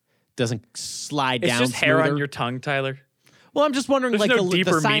like, doesn't slide It's down. just hair smoother. on your tongue, Tyler. Well, I'm just wondering, There's like no the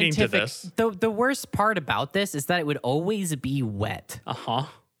deeper meaning to scientific. this. The worst part about this is that it would always be wet. Uh-huh.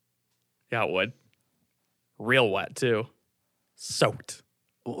 Yeah, it would. Real wet, too. Soaked.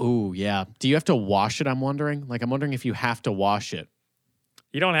 Ooh, yeah. Do you have to wash it? I'm wondering. Like, I'm wondering if you have to wash it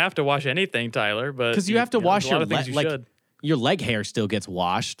You don't have to wash anything, Tyler, but because you have to know, wash there's a lot your of things you like should. your leg hair still gets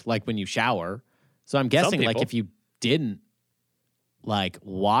washed like when you shower. So I'm guessing like people. if you didn't like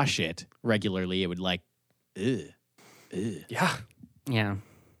wash it regularly, it would like, ugh. Yeah. Yeah.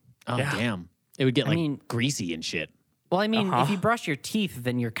 Oh Yeah. damn, it would get like mean- greasy and shit. Well, I mean, if Uh-huh. you brush your teeth,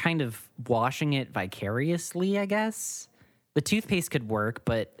 then you're kind of washing it vicariously, I guess. The toothpaste could work,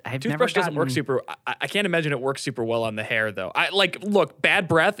 but I've never Toothbrush doesn't work gotten- super. I can't imagine it works super well on the hair, though. Look, bad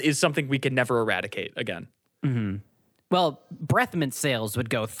breath is something we can never eradicate again. Well, breath mint sales would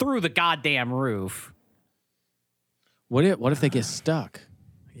go through the goddamn roof. What if they get stuck?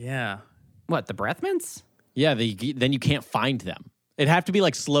 Yeah. What, the breath mints? Yeah, then you can't find them. It'd have to be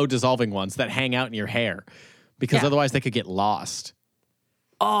like slow dissolving ones that hang out in your hair, because Yeah. otherwise they could get lost.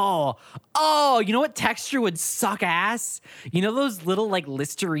 Oh, you know what texture would suck ass? You know those little like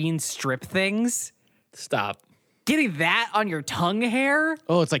Listerine strip things? Stop. Getting that on your tongue hair?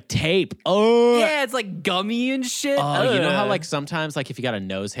 Oh, it's like tape. Oh, Yeah, it's like gummy and shit. Oh, you know how Ugh. like sometimes like if you got a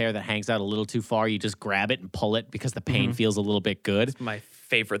nose hair that hangs out a little too far, you just grab it and pull it because the pain feels a little bit good. My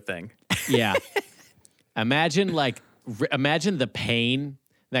favorite thing. Yeah. Imagine like imagine the pain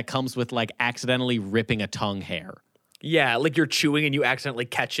that comes with like accidentally ripping a tongue hair Yeah, like you're chewing and you accidentally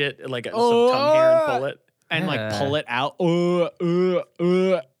catch it, like some tongue hair and pull it. and like Yeah. pull it out.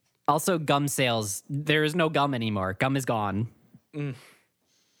 Also, gum sales. There is no gum anymore. Gum is gone.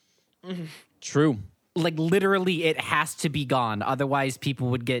 True. Like literally, it has to be gone. Otherwise, people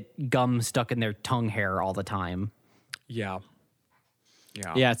would get gum stuck in their tongue hair all the time. Yeah.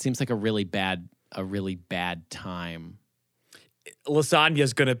 Yeah. Yeah, it seems like a really bad time.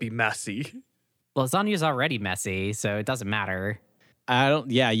 Lasagna's gonna be messy. Lasagna's already messy, so it doesn't matter.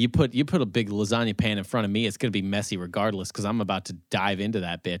 You put a big lasagna pan in front of me, it's gonna be messy regardless because I'm about to dive into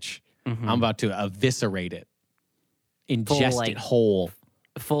that bitch. I'm about to eviscerate it. Ingest like- it whole.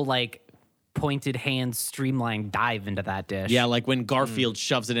 Full like pointed hand streamlined dive into that dish. Yeah, like when Garfield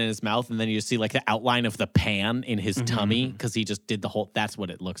shoves it in his mouth and then you see like the outline of the pan in his tummy because he just did the whole. That's what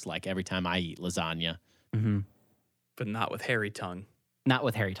it looks like every time I eat lasagna. But not with hairy tongue. Not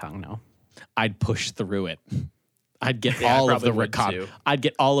with hairy tongue, no. I'd push through it. I'd get Yeah, I all of probably the would ricotta. too. I'd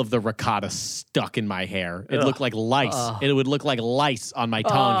get all of the ricotta stuck in my hair. It'd Ugh. look like lice. It would look like lice on my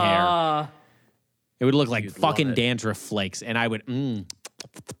tongue hair. It would look like You'd love fucking it. dandruff flakes, and I would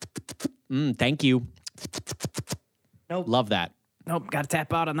thank you. Nope. Love that. Nope, gotta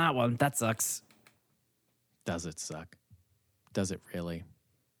tap out on that one. That sucks. Does it suck? Does it really?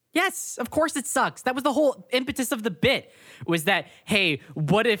 Yes, of course it sucks. That was the whole impetus of the bit, was that, hey,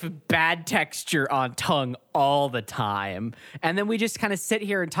 what if bad texture on tongue all the time? And then we just kind of sit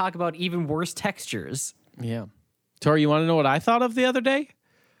here and talk about even worse textures. Yeah. Tori, you want to know what I thought of the other day?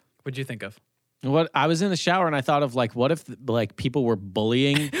 What'd you think of? What I was in the shower and I thought of like, what if like people were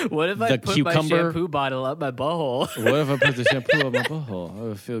bullying? What if I The put my cucumber- shampoo bottle up my butthole? What if I put the shampoo on my butthole? I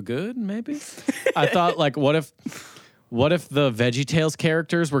would feel good, maybe. I thought like, what if the VeggieTales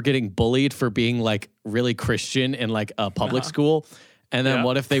characters were getting bullied for being like really Christian in like a public school, and then Yeah.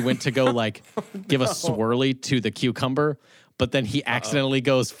 what if they went to go like give a swirly to the cucumber, but then he accidentally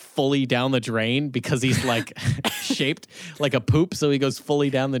goes fully down the drain because he's like shaped like a poop, so he goes fully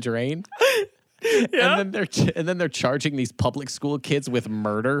down the drain. Yeah. And then they're charging these public school kids with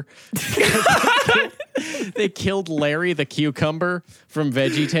murder they killed Larry the cucumber from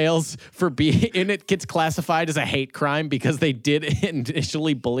VeggieTales for being, and it gets classified as a hate crime because they did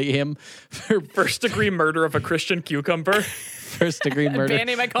initially bully him for First-degree murder of a Christian cucumber. first-degree murder. Band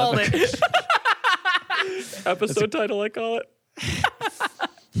name, I called it. Episode title, I call it.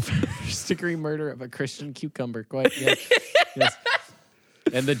 First-degree murder of a Christian cucumber. Quite, yeah. Yes.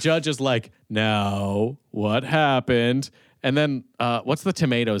 And the judge is like, now, what happened? And then, what's the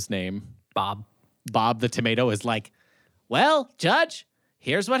tomato's name? Bob. Bob the tomato is like, well, Judge,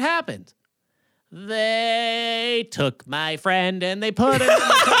 here's what happened. They took my friend and they put him in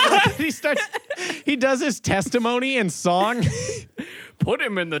the toilet. He does his testimony and song. Put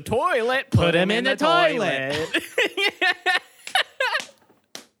him in the toilet. Put him in the toilet.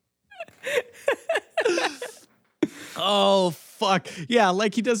 Oh, fuck. Yeah,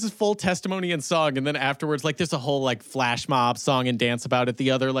 like he does his full testimony and song, and then afterwards, like there's a whole like flash mob song and dance about it.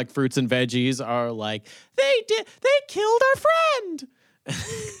 The other like fruits and veggies are like, they killed our friend.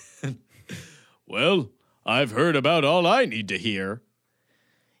 Well, I've heard about all I need to hear.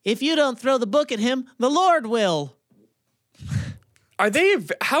 If you don't throw the book at him, the Lord will. Are they?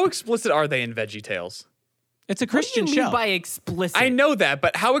 How explicit are they in VeggieTales? It's a Christian What do you show. mean by explicit? I know that,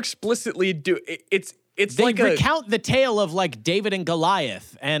 but how explicitly do it's They like recount the tale of like David and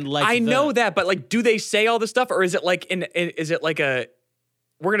Goliath and like I know that, but like, do they say all this stuff, or is it like is it like a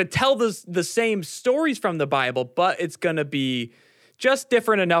we're gonna tell the same stories from the Bible, but it's gonna be just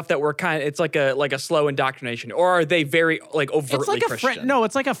different enough that we're it's like a slow indoctrination, or are they very like overtly it's like Christian? No,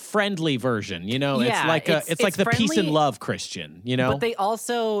 it's like a friendly version, you know? Yeah, it's like the friendly, peace and love Christian, you know? But they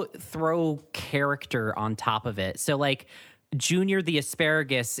also throw character on top of it. So like Junior the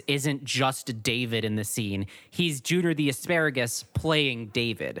Asparagus isn't just David in the scene. He's Junior the Asparagus playing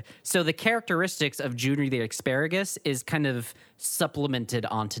David. So the characteristics of Junior the Asparagus is kind of supplemented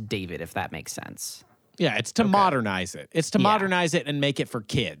onto David, if that makes sense. Yeah, it's to modernize it. It's to modernize it and make it for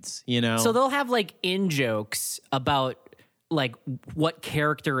kids, you know? So they'll have like in-jokes about like what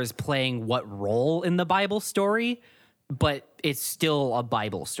character is playing what role in the Bible story, but it's still a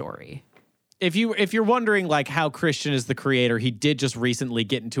Bible story. If you're wondering like how Christian is the creator, he did just recently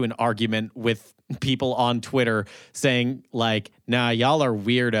get into an argument with people on Twitter saying like, nah, y'all are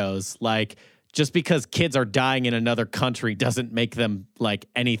weirdos. Like, just because kids are dying in another country doesn't make them like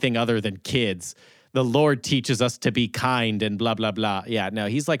anything other than kids. The Lord teaches us to be kind and blah, blah, blah. Yeah, no,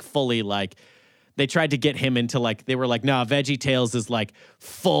 he's like fully like, they tried to get him into like, they were like, nah, VeggieTales is like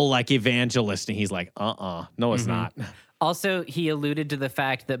full like evangelist. And he's like, no, it's not. Also, he alluded to the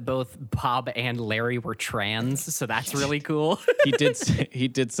fact that both Bob and Larry were trans, so that's really cool. He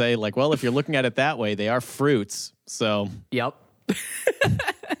did say like, well, if you're looking at it that way, they are fruits. So, Yep.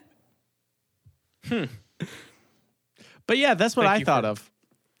 but yeah, that's what Thank I thought of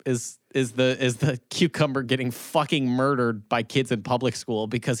is the cucumber getting fucking murdered by kids in public school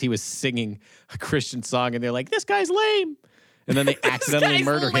because he was singing a Christian song and they're like, this guy's lame. And then they accidentally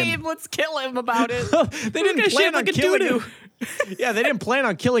murder him. Let's kill him about it. They didn't plan on killing him. Yeah, they didn't plan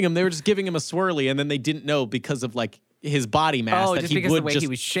on killing him. They were just giving him a swirly, and then they didn't know because of like his body mass that just he because would of the way just he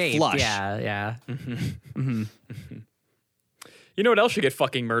was shaped. flush. Yeah. You know what else should get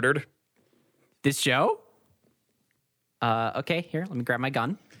fucking murdered? This show? Okay, here, let me grab my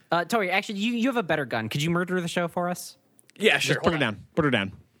gun. Tori, actually, you have a better gun. Could you murder the show for us? Yeah, sure. Just put her down. Put her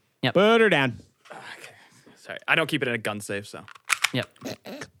down. Yep. Put her down. Sorry, I don't keep it in a gun safe, so. Yep.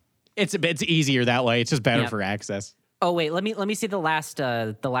 It's easier that way. It's just better Yep. for access. Oh wait, let me see the last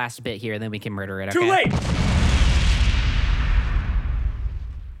bit here, and then we can murder it. Okay? Too late.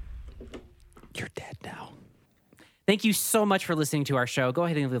 You're dead now. Thank you so much for listening to our show. Go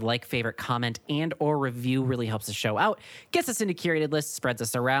ahead and leave a like, favorite, comment, and or review. Really helps the show out, gets us into curated lists, spreads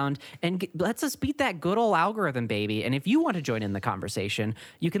us around, and lets us beat that good old algorithm, baby. And if you want to join in the conversation,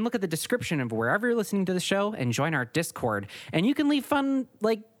 you can look at the description of wherever you're listening to the show and join our Discord. And you can leave fun,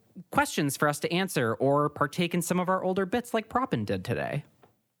 like, questions for us to answer or partake in some of our older bits like Proppin did today.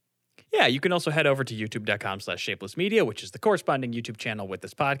 Yeah, you can also head over to youtube.com/shapelessmedia, which is the corresponding YouTube channel with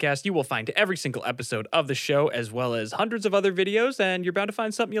this podcast. You will find every single episode of the show, as well as hundreds of other videos, and you're bound to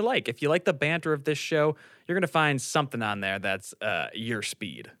find something you like. If you like the banter of this show, you're going to find something on there that's your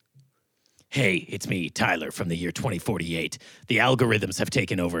speed. Hey, it's me, Tyler, from the year 2048. The algorithms have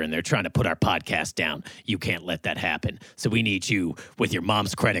taken over and they're trying to put our podcast down. You can't let that happen. So we need you, with your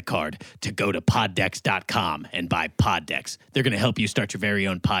mom's credit card, to go to poddex.com and buy Poddex. They're going to help you start your very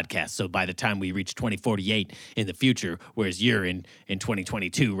own podcast. So by the time we reach 2048 in the future, whereas you're in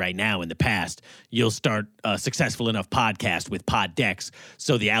 2022 right now in the past, you'll start a successful enough podcast with Poddex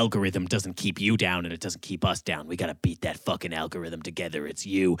so the algorithm doesn't keep you down and it doesn't keep us down. We got to beat that fucking algorithm together. It's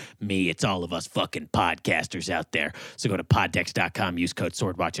you, me, it's all all of us fucking podcasters out there. So go to poddex.com, use code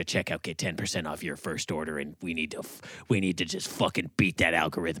SwordWatch at checkout, get 10% off your first order, and we need to just fucking beat that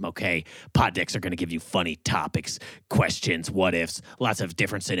algorithm, okay? Poddex are going to give you funny topics, questions, what ifs, lots of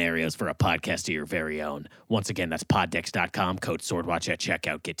different scenarios for a podcast of your very own. Once again, that's poddex.com, code SwordWatch at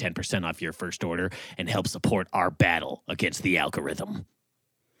checkout, get 10% off your first order, and help support our battle against the algorithm.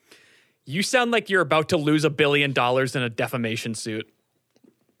 You sound like you're about to lose $1 billion in a defamation suit.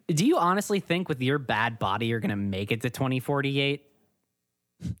 Do you honestly think with your bad body you're gonna make it to 2048?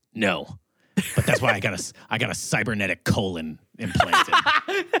 No, but that's why I got a cybernetic colon implanted.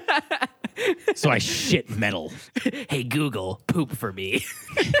 So I shit metal. Hey Google, poop for me.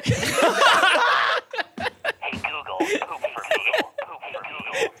 Hey Google, poop for me. Poop for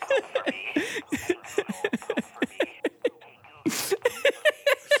Google. Poop for me.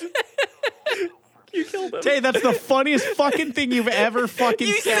 You killed him. Hey, that's the funniest fucking thing you've ever fucking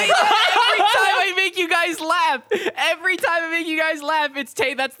You said. say that every time I make you guys laugh. Every time I make you guys laugh, it's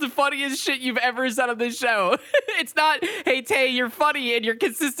Tay, that's the funniest shit you've ever said on this show. It's not, hey Tay, you're funny and you're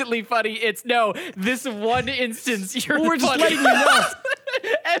consistently funny. It's no, this one instance you're We're just funny. letting you know.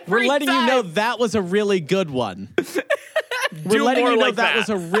 Every We're letting you know time. that was a really good one. We're Do letting more you know like that was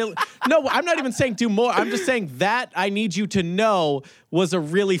a real. No, I'm not even saying do more. I'm just saying that I need you to know was a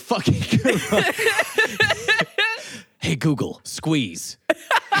really fucking good one. Hey Google, squeeze.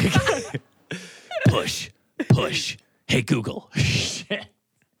 Push. Hey Google. Shit.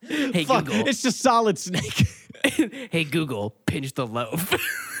 Hey Fuck, Google, it's just Solid Snake. hey Google, pinch the loaf.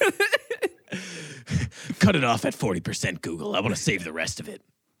 Cut it off at 40%, Google. I want to save the rest of it.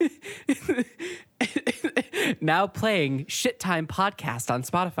 Now playing Shit Time Podcast on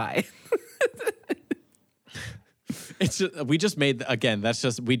Spotify. It's just, we just made again. That's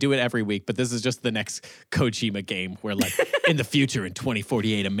just we do it every week, but this is just the next Kojima game where, like, in the future, in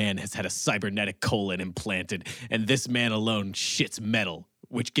 2048, a man has had a cybernetic colon implanted, and this man alone shits metal,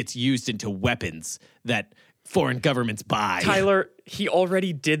 which gets used into weapons that foreign governments buy. Tyler, he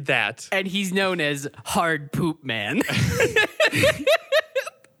already did that. And he's known as Hard Poop Man.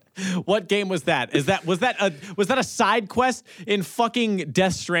 What game was that? Was that a side quest in fucking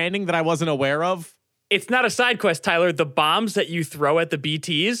Death Stranding that I wasn't aware of? It's not a side quest, Tyler. The bombs that you throw at the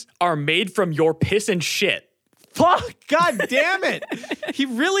BTs are made from your piss and shit. Fuck! God damn it! He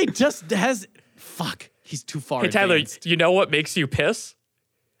really just has. Fuck! He's too far. Hey, Tyler, advanced. you know what makes you piss?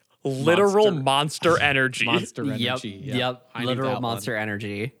 Literal monster energy. Monster energy. Yep. I need Literal that monster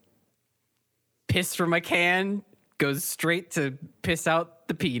energy. Piss from a can goes straight to piss out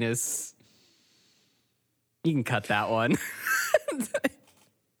the penis. You can cut that one.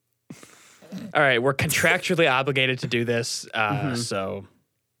 All right, we're contractually obligated to do this. So,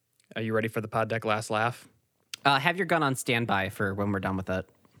 are you ready for the pod deck last laugh? Have your gun on standby for when we're done with it.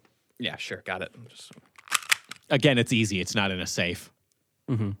 Yeah, sure. Got it. Again, it's easy. It's not in a safe.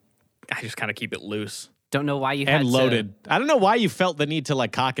 I just kind of keep it loose. Don't know why you had And loaded. I don't know why you felt the need to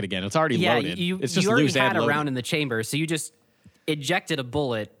like cock it again. It's already Yeah, loaded. you It's just already loose had and a loaded. round in the chamber, so you just ejected a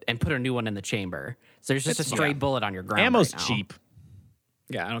bullet and put a new one in the chamber. So there's just a stray bullet on your ground. Ammo's right now. cheap.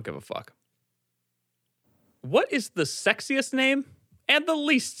 Yeah, I don't give a fuck. What is the sexiest name and the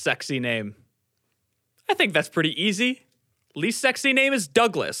least sexy name? I think that's pretty easy. Least sexy name is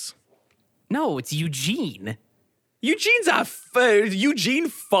Douglas. No, it's Eugene. Eugene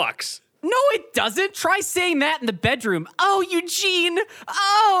fucks. No, it doesn't. Try saying that in the bedroom. Oh, Eugene.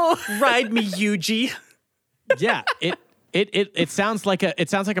 Oh. Ride me, Eugene. Yeah, it sounds like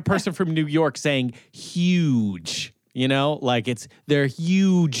a person from New York saying huge. You know, like they're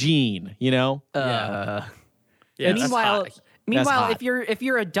Eugene. You know. Yeah, And that's meanwhile, hot. hot. if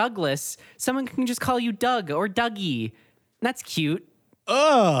you're a Douglas, someone can just call you Doug or Dougie. That's cute.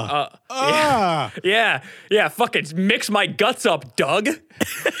 Yeah, fucking mix my guts up, Doug.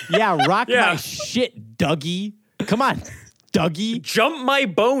 Yeah, rock Yeah. my shit, Dougie. Come on, Dougie. Jump my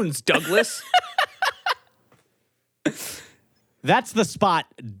bones, Douglas. That's the spot,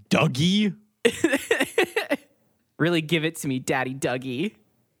 Dougie. Really give it to me, Daddy Dougie.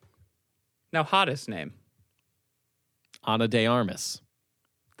 Now, hottest name. Ana de Armas.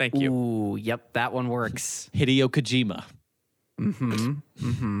 Thank you. Ooh, yep, that one works. Hideo Kojima.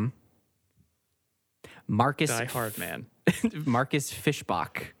 Marcus Die hard, man. Marcus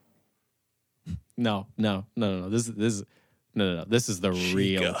Fischbach. No. This is the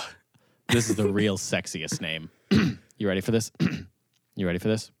real. This is the real sexiest name. You ready for this? You ready for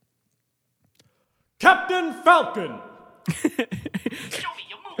this? Captain Falcon.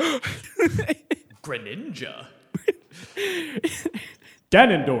 Greninja.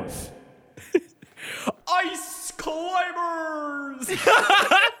 Ganondorf. Ice climbers.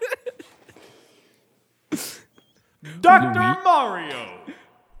 Dr. Mario.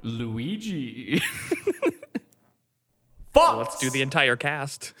 Luigi. Fox. Let's do the entire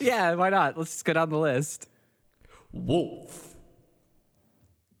cast. Yeah, why not? Let's just go down the list. Wolf.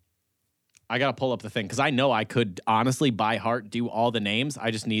 I gotta pull up the thing because I know I could honestly by heart do all the names.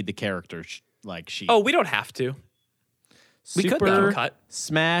 I just need the character sheet. Oh, we don't have to. we could, Super though. Cut.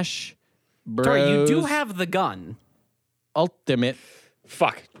 Smash Bros. Sorry, you do have the gun. Ultimate.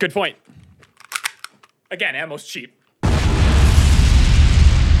 Fuck. Good point. Again, ammo's cheap.